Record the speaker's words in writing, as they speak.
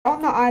On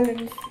the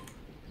island.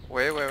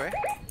 Where?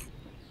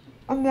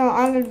 On the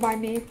island by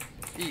me.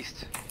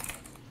 East.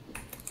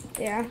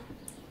 Yeah.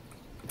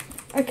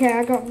 Okay,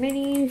 I got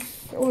minis,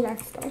 all that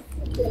stuff.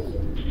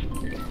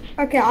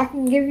 Okay, I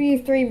can give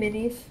you 3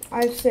 minis.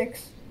 I have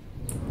 6.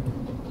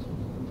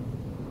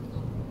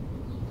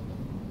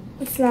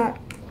 What's that?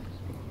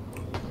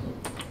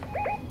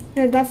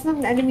 No, that's not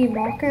an enemy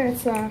marker,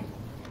 it's a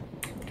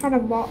kind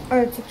of oh,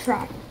 it's a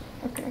trap.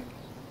 Okay.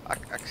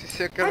 Ek is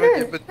seker wat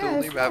jy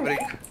bedoel nie,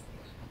 Maverick.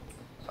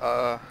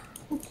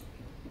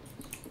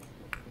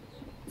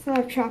 It's not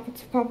a trap,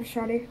 it's a pump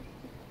shotty.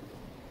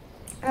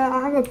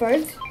 I have a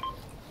boat.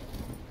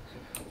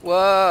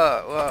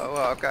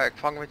 Whoa, okay, ek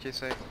vang wat jy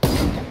sê.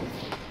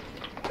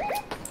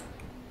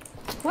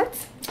 What?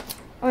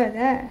 Oh,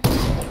 there.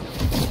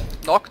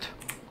 Knocked.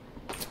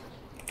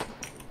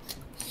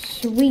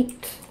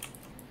 Sweet.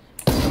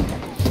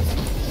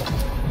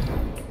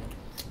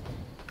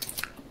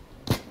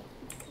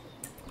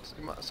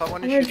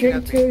 Someone I'm is gonna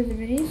shooting drink at 2 me. of the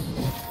minis.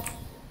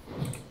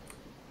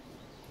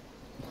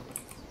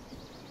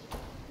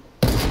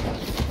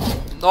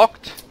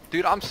 Knocked.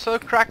 Dude, I'm so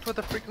cracked with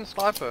a freaking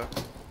sniper.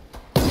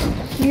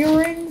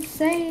 You're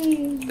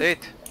insane. Dead.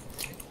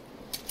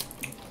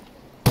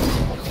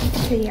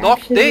 Okay,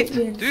 Knocked dead.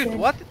 absolutely Dude, insane.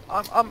 what?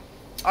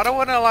 I don't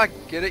wanna like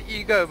get an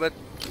ego, but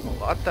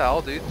what the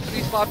hell, dude?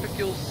 3 sniper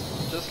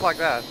kills just like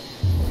that.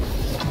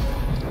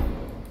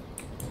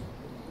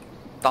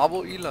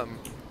 Double elim.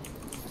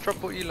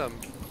 Triple elim.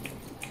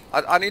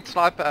 I need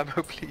sniper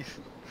ammo, please.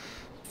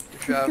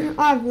 If you have,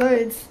 I have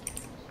loads.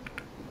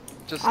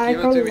 just I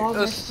give it to me.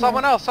 got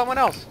Someone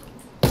else.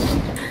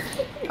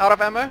 Out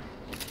of ammo?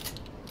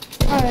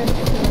 Okay.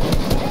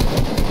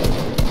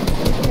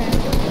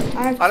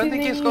 I don't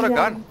think he's got a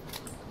gun.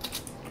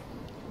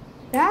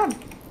 Damn.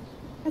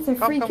 That's a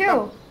free Come.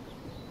 kill.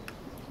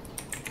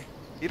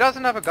 He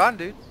doesn't have a gun,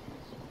 dude.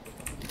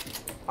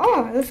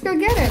 Oh, let's go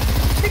get him.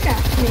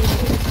 Pickaxe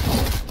maybe.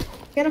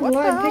 Get him What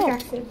low the and hell?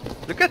 pickaxe him.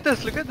 Look at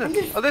this.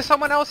 just- Oh, there's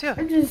someone else here.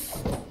 I'm just...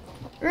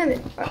 Really?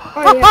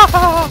 Oh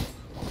yeah.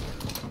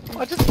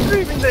 I just threw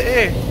him in the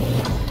air.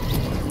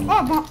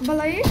 Oh,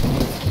 below you?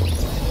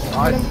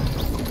 Nice.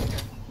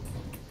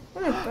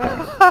 What a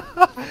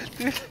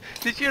bird.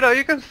 Did you know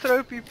you can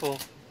throw people?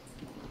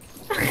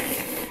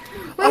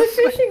 With a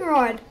fishing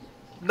rod.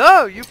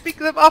 No, you pick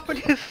them up and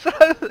you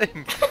throw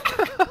them.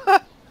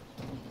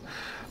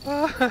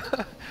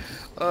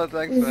 Oh,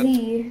 thanks,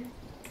 man.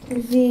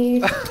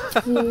 Z.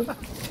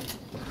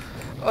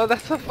 Oh,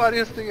 that's the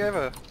funniest thing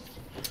ever.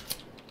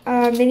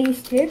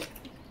 Minis too?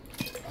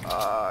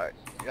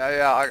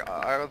 Yeah,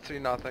 I got 3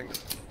 now,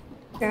 thanks.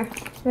 Yeah,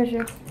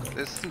 pleasure.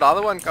 There's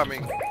another one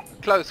coming.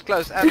 Close,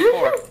 and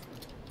 4.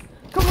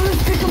 Come on,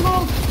 let's pick him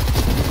up.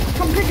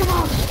 Come pick him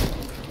up.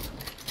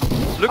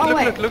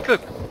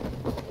 Look.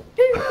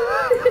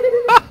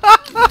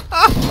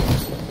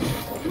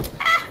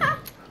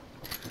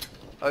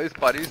 Oh, his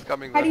buddy's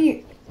coming. How do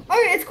you...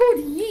 Oh, it's called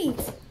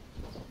yeet.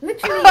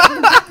 Literally,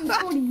 the button's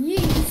called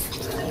yeet.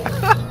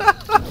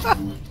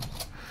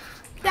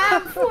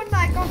 Damn,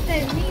 Fortnite got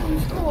their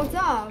memes caught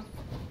up.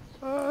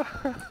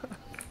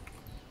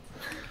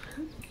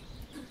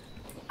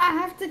 I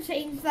have to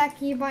change that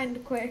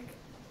keybind quick.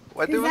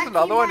 Wait, there was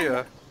another one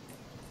here.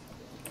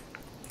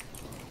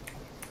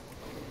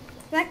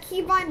 That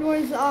keybind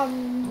was,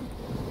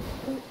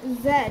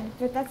 Z,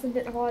 but that's a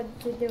bit hard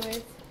to do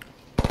it.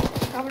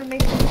 I'm gonna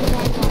make the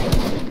keybind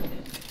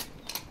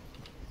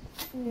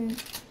like...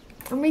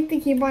 I'll make the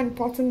keybind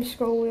bottom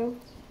scroll wheel.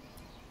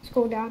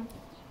 Scroll down.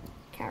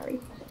 Carry.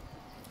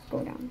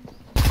 Scroll down.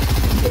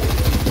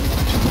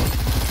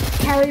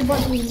 Carry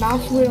button,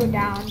 mouse wheel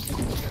down.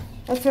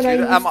 That's what I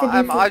used to do.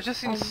 Am I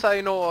just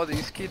insane, or are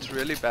these kids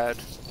really bad?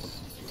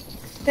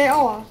 They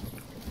are.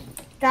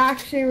 They're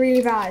actually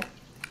really bad.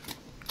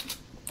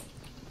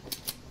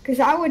 Because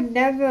I would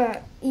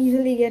never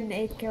easily get an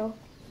 8 kill.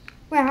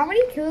 Wait, how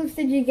many kills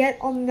did you get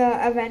on the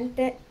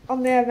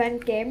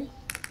event game?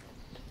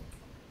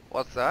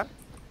 What's that?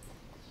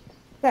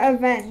 The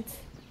event.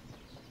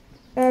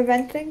 The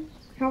event thing?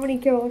 How many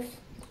kills?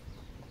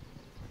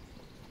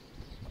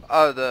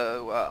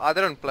 Oh, I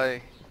didn't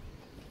play.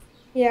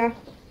 Yeah.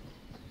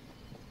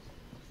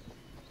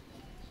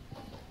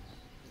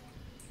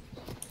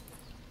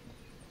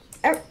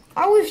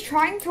 I was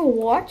trying to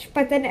watch,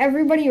 but then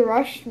everybody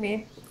rushed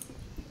me.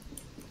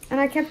 And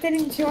I kept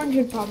getting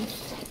 200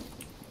 pumps.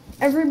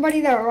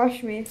 Everybody that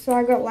rushed me, so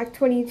I got like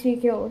 22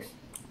 kills.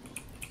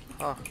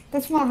 Huh.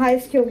 That's my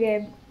highest kill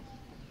game.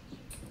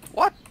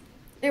 What?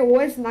 It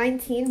was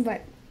 19,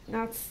 but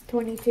now it's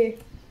 22.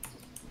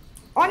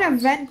 On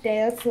event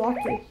day, that's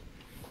lucky.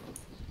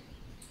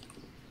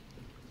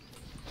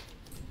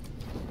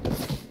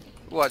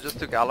 Ooh, I just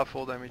took Ala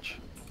full damage.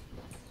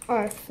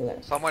 Oh,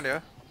 flip. Someone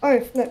here. Oh,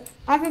 flip.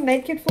 I have a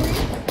medkit for you.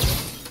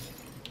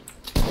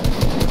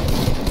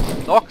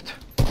 Knocked.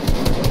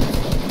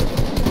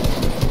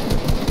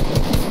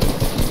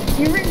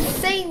 You're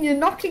insane. You're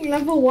knocking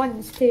level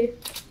 1s too.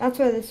 That's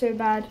why they're so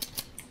bad.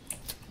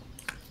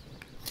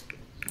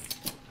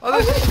 Oh,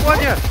 there's one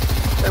here.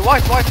 Hey,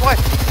 white.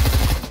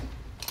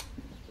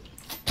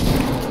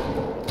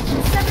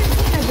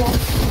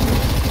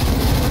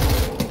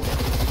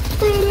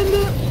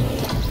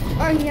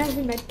 Oh, he has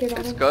a medkit on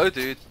Let's him. go,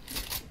 dude.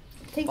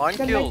 Take 9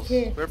 the kills.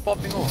 medkit. We're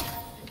popping off.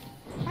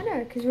 I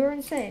know, because we're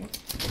insane.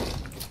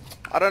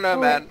 I don't know,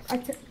 Oh, man.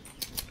 wait,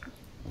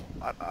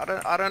 I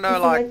don't know, is the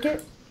like,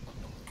 medkit?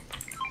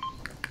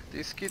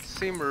 these kids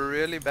seem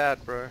really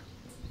bad, bro.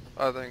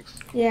 Oh, thanks.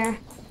 Yeah.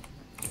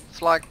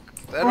 It's like,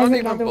 they're I have not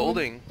even another one.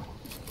 building.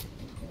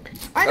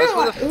 I Those know,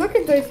 were like, the look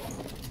at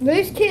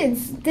those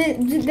kids.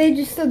 They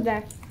just stood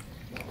there.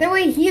 They were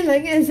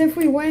healing as if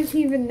we weren't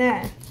even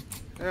there.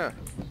 Yeah.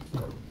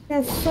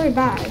 That's so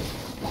bad.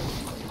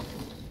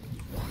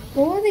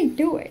 What are they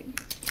doing?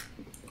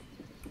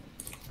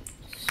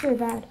 So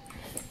bad.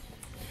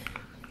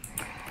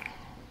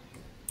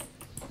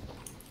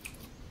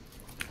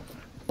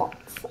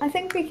 Box. I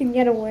think we can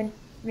get a win,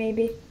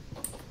 maybe.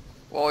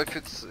 Well, if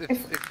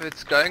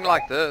it's going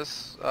like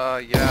this,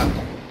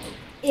 yeah.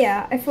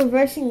 Yeah, if we're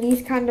versing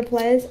these kind of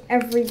players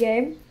every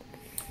game,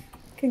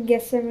 could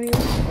get something.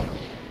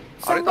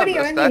 How did I Somebody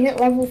miss only that? hit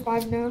level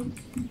 5 now.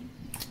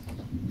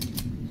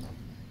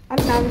 I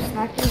don't have a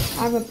sniper.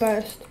 I have a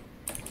burst.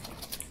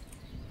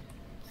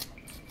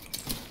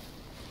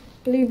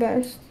 Blue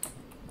burst.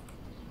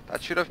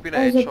 That should have been a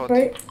There's a headshot.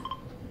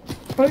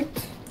 boat.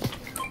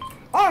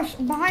 Oh,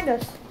 behind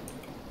us.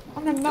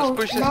 On the Just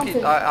push this mountain.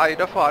 kid. I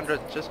hit a 400.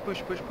 Just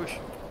push. Bro,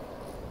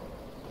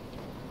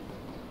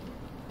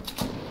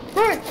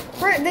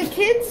 the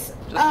kids.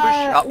 Just push.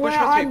 Where Push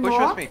I with me. Push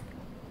with me.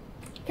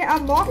 Okay, I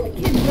marked the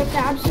kids, but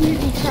they're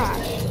absolutely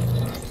trash.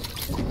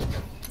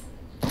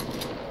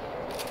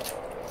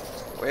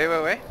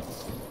 Where?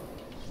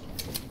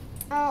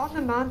 On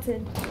the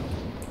mountain.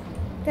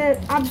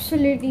 They're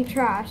absolutely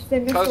trash. They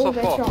missed Close all or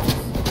their far? shots.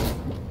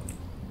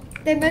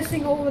 They're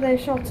missing all of their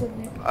shots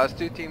on there. There's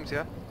 2 teams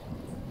here.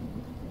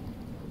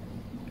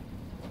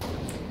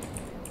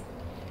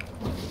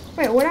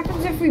 Wait, what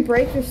happens if we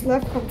break the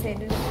slurp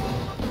containers?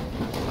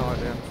 No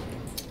idea.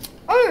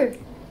 Oh!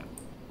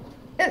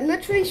 It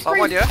literally sprays.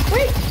 Someone here?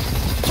 Wait!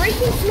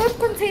 Breaking slurp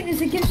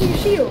containers, it gives you a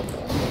shield.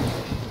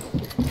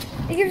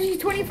 It gives you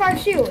 25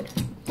 shield.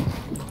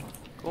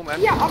 Cool,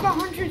 man. Yeah, I'm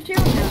 100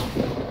 shield now.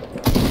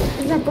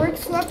 Because I broke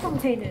slurp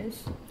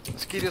containers.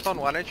 This kid is on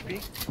 1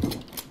 HP.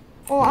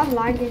 Oh, I'm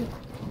lagging.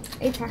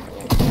 Apex.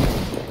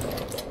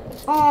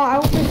 Oh, I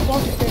almost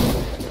boxed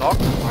him. Knock.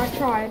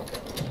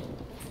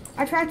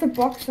 I tried to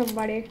box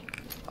somebody.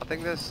 I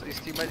think his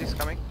teammate is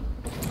coming.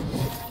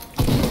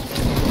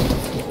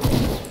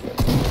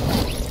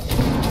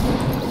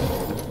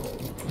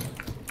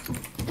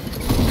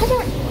 Come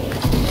on!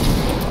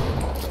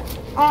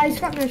 Oh, he's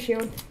got no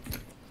shield.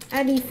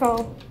 And he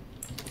fell.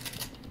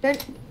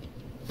 Don't...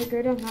 We're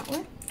good on that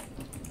way.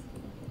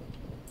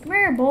 Come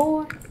here,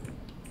 boy.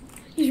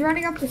 He's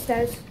running up the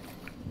stairs.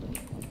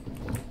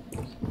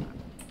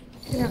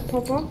 Yeah,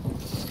 pop up.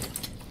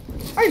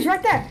 Oh, he's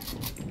right there.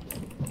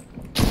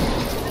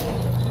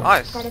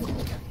 Nice. Got him.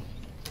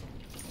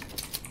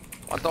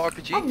 Want the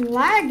RPG? I'm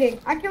lagging.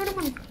 I killed him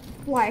on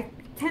like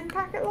 10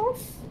 packet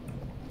loss.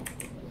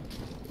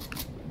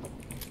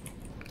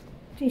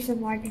 Jeez,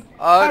 I'm lagging.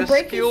 Oh, the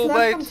breaking skill slurp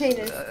based.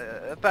 containers.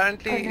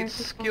 Apparently, Oh, no, it's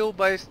it's skill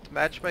based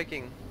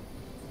matchmaking.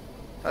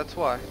 That's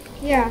why.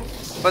 Yeah.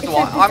 But Except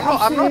why? it's I'm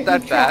not absolutely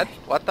that bad. trash.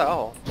 What the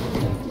hell?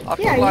 I've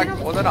Yeah, got you like know-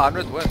 more than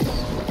 100 wins.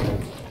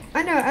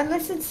 I know,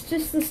 unless it's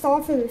just the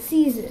start of the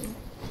season.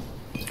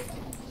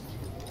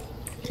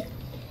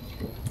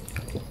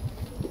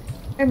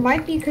 It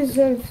might be because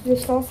of the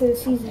start of the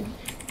season.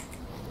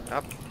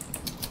 Yep.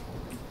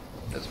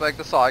 Let's make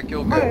the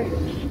cycle go.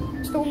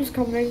 Oh, storm's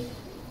coming.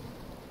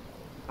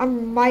 I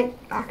might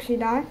actually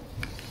die.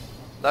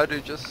 No,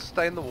 dude, just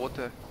stay in the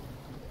water.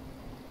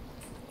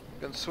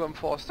 You can swim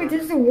faster. Wait,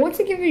 does the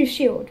water give you a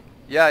shield?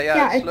 Yeah,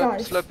 Yeah, it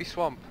does. Slurpy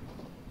swamp.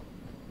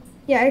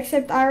 Yeah,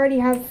 except I already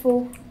have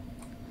full.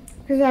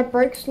 Because I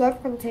broke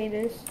slurp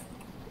containers.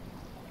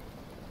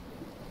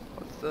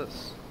 What's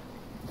this?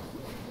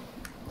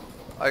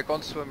 I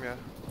can't swim here.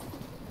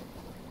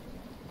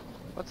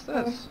 What's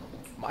this?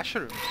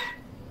 Mushrooms.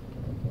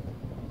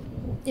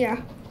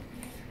 Yeah.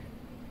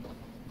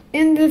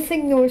 In the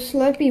thing there were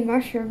slurpy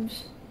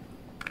mushrooms.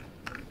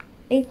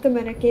 Ate them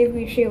and it gave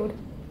me a shield.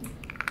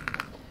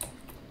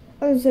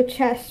 There's a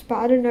chest, but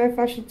I don't know if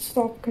I should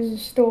stop because of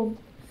storm.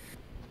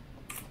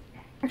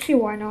 Actually,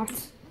 why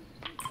not?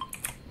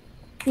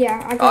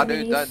 Yeah, I Ah, got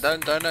dude, minis.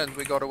 don't.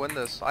 We gotta win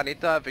this. I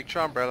need the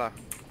victory umbrella.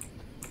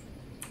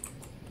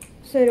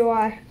 So do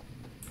I.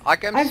 I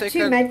came I have 2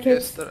 second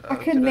medkits. I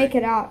could today. make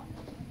it out,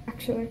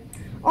 actually.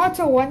 Oh, it's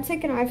a 1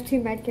 second. I have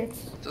 2 medkits.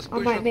 Just I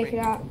push might with make me.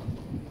 it out.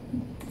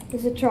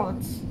 There's a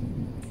chance.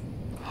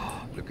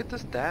 Look at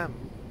this dam.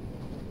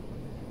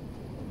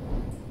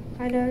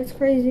 I know, it's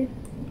crazy.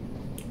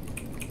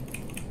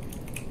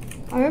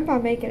 I hope I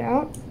make it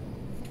out.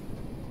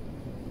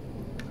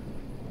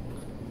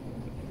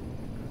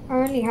 I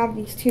only have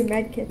these 2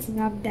 medkits and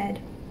I'm dead.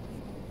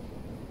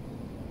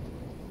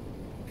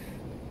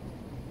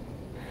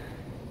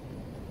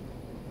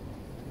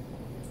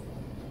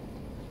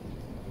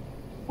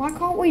 Why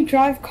can't we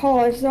drive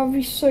cars? That would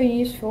be so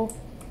useful.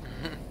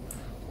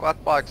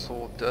 Quad bikes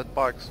or dirt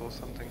bikes or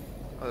something.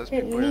 Oh, there's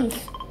At people here.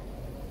 least.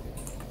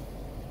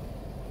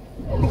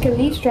 We can at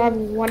least drive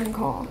one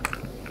car.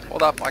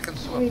 Hold up, I can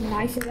It'd swim. be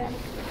nice of that.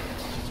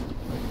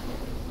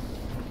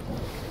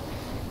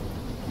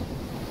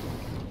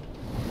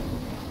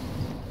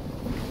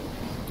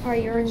 Oh,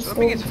 you're in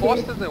Swimming is storm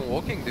faster too. than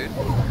walking, dude.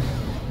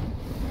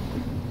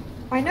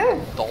 I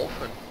know.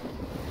 Dolphin.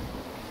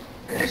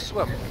 Just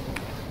swim.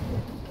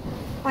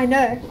 I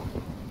know.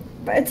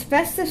 But it's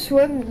best to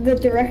swim the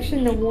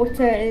direction the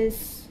water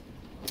is.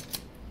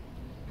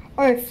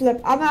 Oh, flip.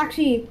 I'm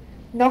actually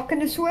not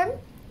gonna swim.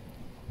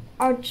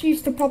 I'll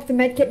choose to pop the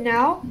medkit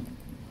now.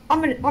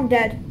 I'm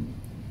dead.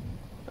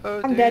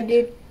 Oh, I'm dead,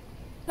 dude.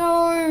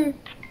 No.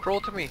 Crawl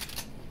to me.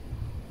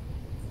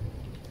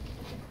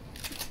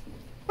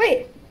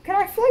 Wait, can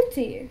I float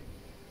to you?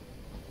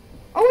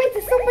 Oh wait,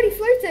 there's somebody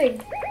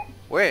floating.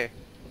 Where?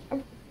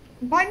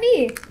 By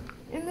me.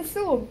 In the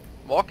storm.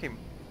 Mark him.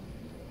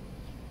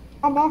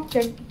 I marked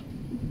him.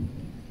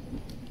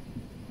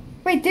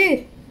 Wait,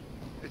 dude.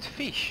 It's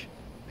fish.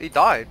 He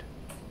died.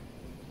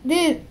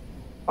 Dude.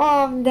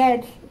 Oh, I'm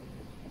dead.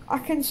 I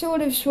can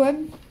sort of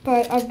swim,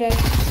 but I'm dead.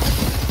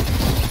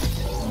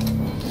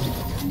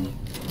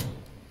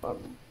 No.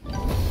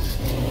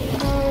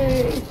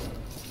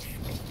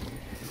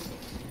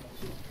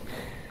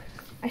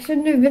 I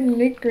shouldn't have been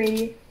loot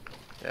greedy.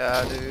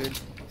 Yeah, dude.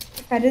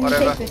 If I didn't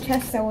Whatever. take the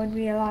chest, I wouldn't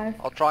be alive.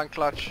 I'll try and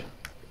clutch.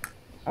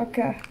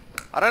 Okay.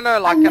 I don't know,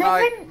 like, can I...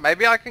 11?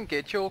 Maybe I can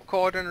get your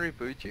card and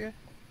reboot you?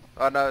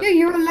 Oh, no. Dude,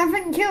 you're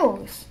 11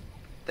 kills.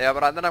 Yeah,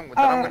 but then I'm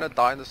gonna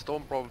die in the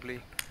storm,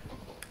 probably.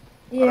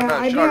 Yeah, know,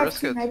 I should do I have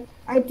risk two it?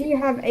 I do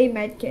have a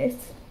med kit.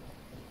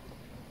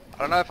 I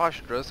don't know if I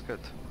should risk it.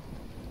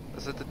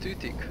 Is it the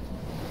 2-tick?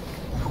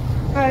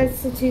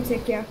 It's a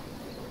 2-tick, yeah.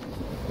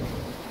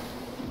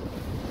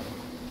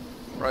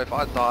 Bro, if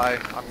I die,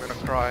 I'm gonna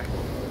cry.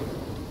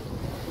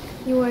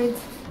 You won't.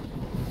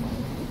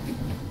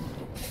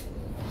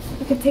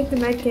 You can take the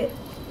med kit.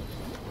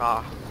 Nah,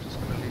 I'm just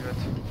gonna leave it.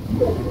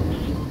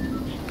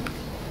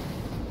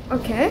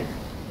 Okay.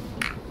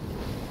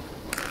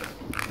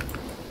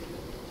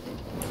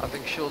 I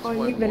think shields Oh,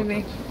 more you better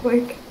important. make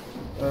quick.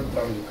 Don't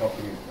tell me the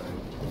copy is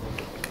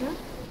there. Yeah?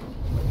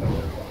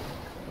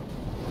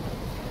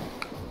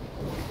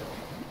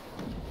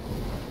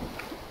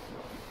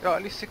 Yeah,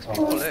 at least 6 Oh,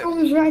 people the left. storm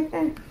is right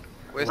there.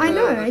 Where's I the,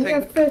 know, the you thing?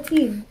 have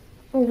 13.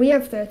 Oh, we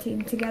have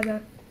 13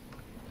 together.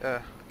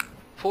 Yeah.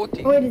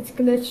 14. Oh wait, it's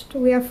glitched.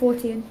 We have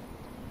 14.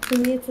 For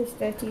me it says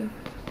 13.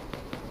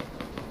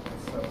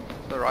 So,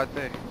 They're right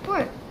there.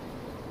 What?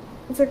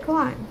 It's a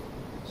climb.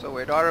 So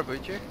where do I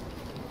reboot you?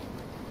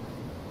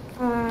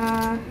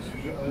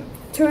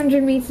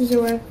 200 meters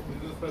away. Is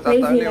that the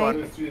Lazy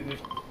only lake. one?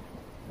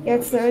 Yeah,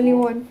 it's the only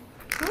one.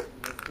 Huh?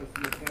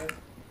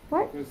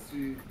 What?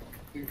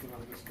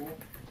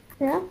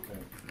 Yeah?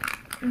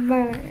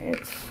 But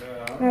it's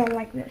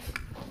like this.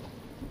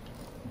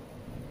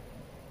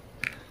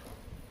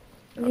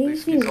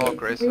 These kids are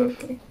aggressive.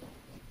 really-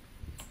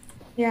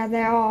 Yeah,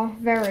 they are,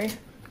 very.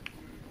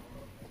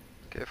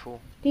 Careful.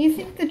 Do you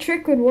think the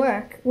trick would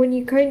work when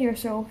you cone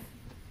yourself?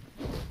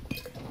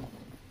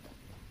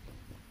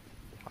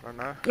 I don't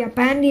know. Yeah,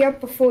 bandy up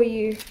before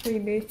you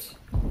reboot.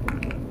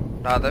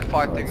 Nah, they're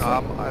fighting.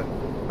 I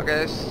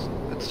guess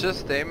it's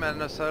just them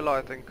and a solo,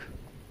 I think.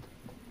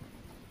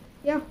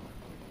 Yeah,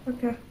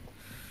 okay.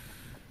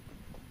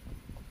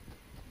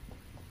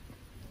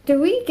 Do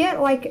we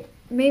get like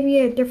maybe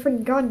a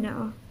different gun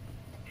now?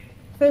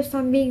 First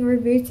time being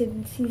rebooted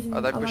in season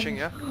Are they 11. pushing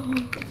you?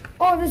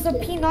 Oh, there's a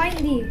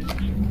P90.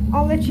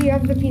 I'll let you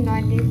have the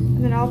P90,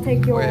 and then I'll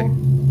take your... Where?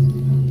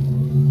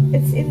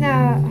 It's in the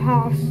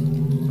house.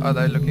 Are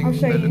they looking? I'll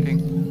show They're you.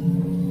 looking.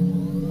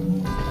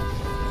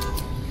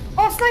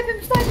 Oh, snipe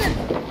him, snipe him!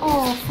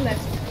 Oh, flip.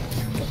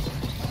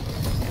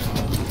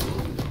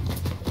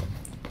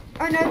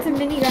 Oh no, it's a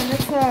minigun.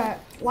 It's a,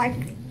 like,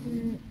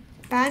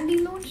 bandy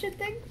launcher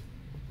thing.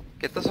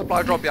 Get the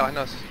supply drop behind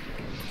us.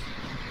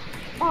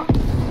 Oh,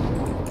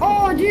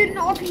 oh dude, an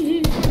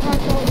RPG is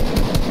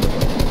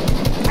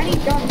 $25. I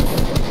need guns.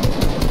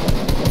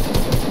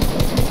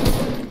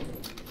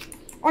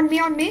 On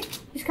me.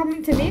 He's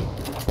coming to me.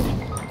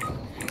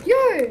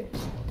 Yo!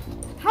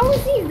 How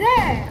is he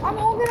there? I'm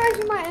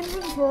organizing my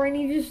inventory and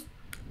he just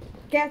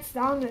gets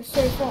down there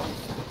so fast.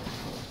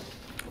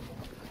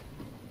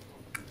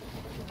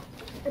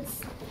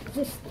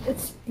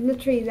 It's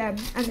literally them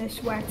and their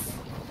sweats.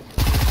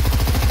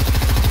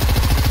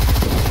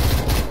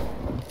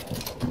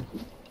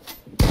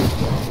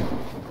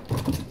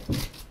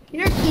 You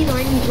know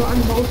P90 got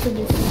unbolted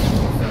this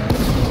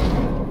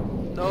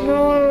season. No.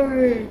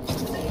 No.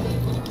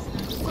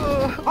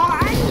 Oh,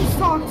 and he's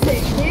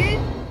toxic, dude.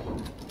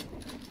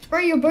 Bro,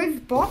 you're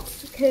both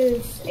bots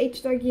because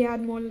H-Doggy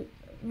had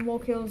more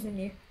kills than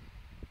you.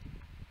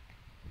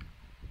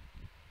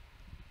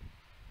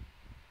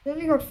 He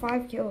only got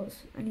 5 kills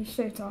and he's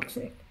so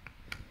toxic.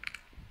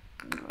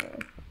 No.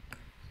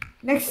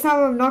 Next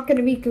time I'm not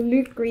gonna be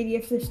loot greedy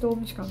if the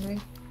storm's coming.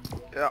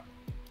 Yeah.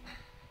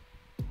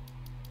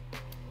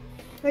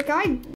 The guy